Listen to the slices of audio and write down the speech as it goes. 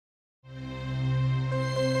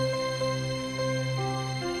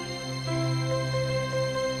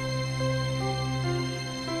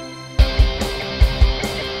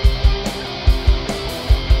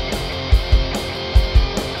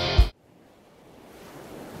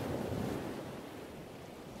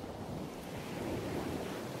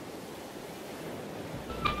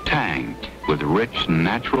with rich,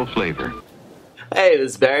 natural flavor. Hey,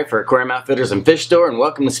 this is Barry for Aquarium Outfitters and Fish Store, and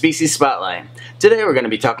welcome to Species Spotlight. Today we're going to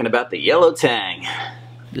be talking about the yellow tang.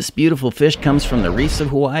 This beautiful fish comes from the reefs of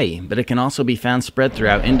Hawaii, but it can also be found spread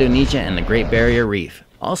throughout Indonesia and the Great Barrier Reef.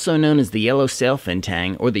 Also known as the yellow sailfin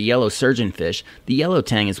tang or the yellow surgeonfish, the yellow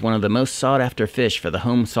tang is one of the most sought-after fish for the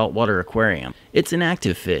home saltwater aquarium. It's an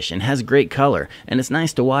active fish and has great color, and it's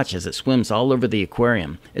nice to watch as it swims all over the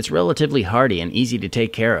aquarium. It's relatively hardy and easy to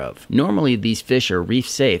take care of. Normally these fish are reef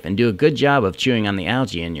safe and do a good job of chewing on the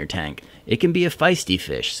algae in your tank. It can be a feisty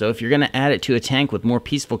fish, so if you're going to add it to a tank with more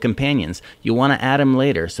peaceful companions, you'll want to add him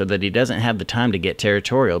later so that he doesn't have the time to get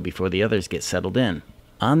territorial before the others get settled in.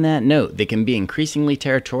 On that note, they can be increasingly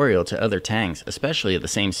territorial to other tangs, especially of the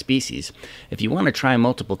same species. If you want to try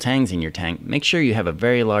multiple tangs in your tank, make sure you have a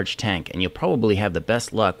very large tank, and you'll probably have the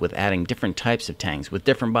best luck with adding different types of tangs with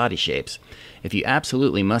different body shapes. If you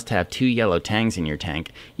absolutely must have 2 yellow tangs in your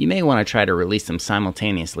tank, you may want to try to release them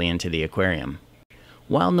simultaneously into the aquarium.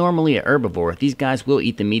 While normally a herbivore, these guys will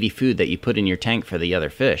eat the meaty food that you put in your tank for the other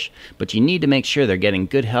fish, but you need to make sure they're getting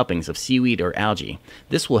good helpings of seaweed or algae.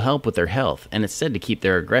 This will help with their health, and it's said to keep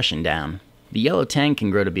their aggression down. The yellow tang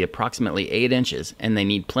can grow to be approximately 8 inches, and they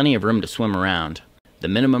need plenty of room to swim around. The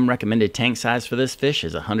minimum recommended tank size for this fish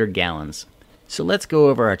is 100 gallons. So let's go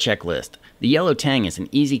over our checklist. The yellow tang is an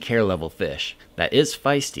easy care level fish that is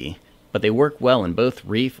feisty, but they work well in both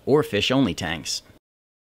reef or fish-only tanks.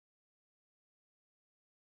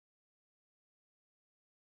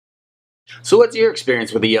 So what's your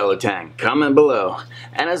experience with the yellow tang? Comment below.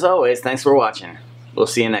 And as always, thanks for watching. We'll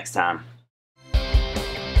see you next time.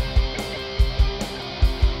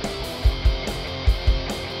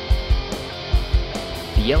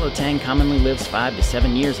 The yellow tang commonly lives 5 to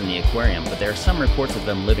 7 years in the aquarium, but there are some reports of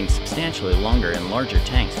them living substantially longer in larger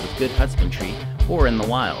tanks with good husbandry or in the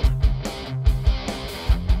wild.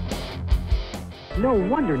 No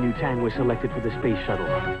wonder new tang was selected for the space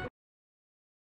shuttle.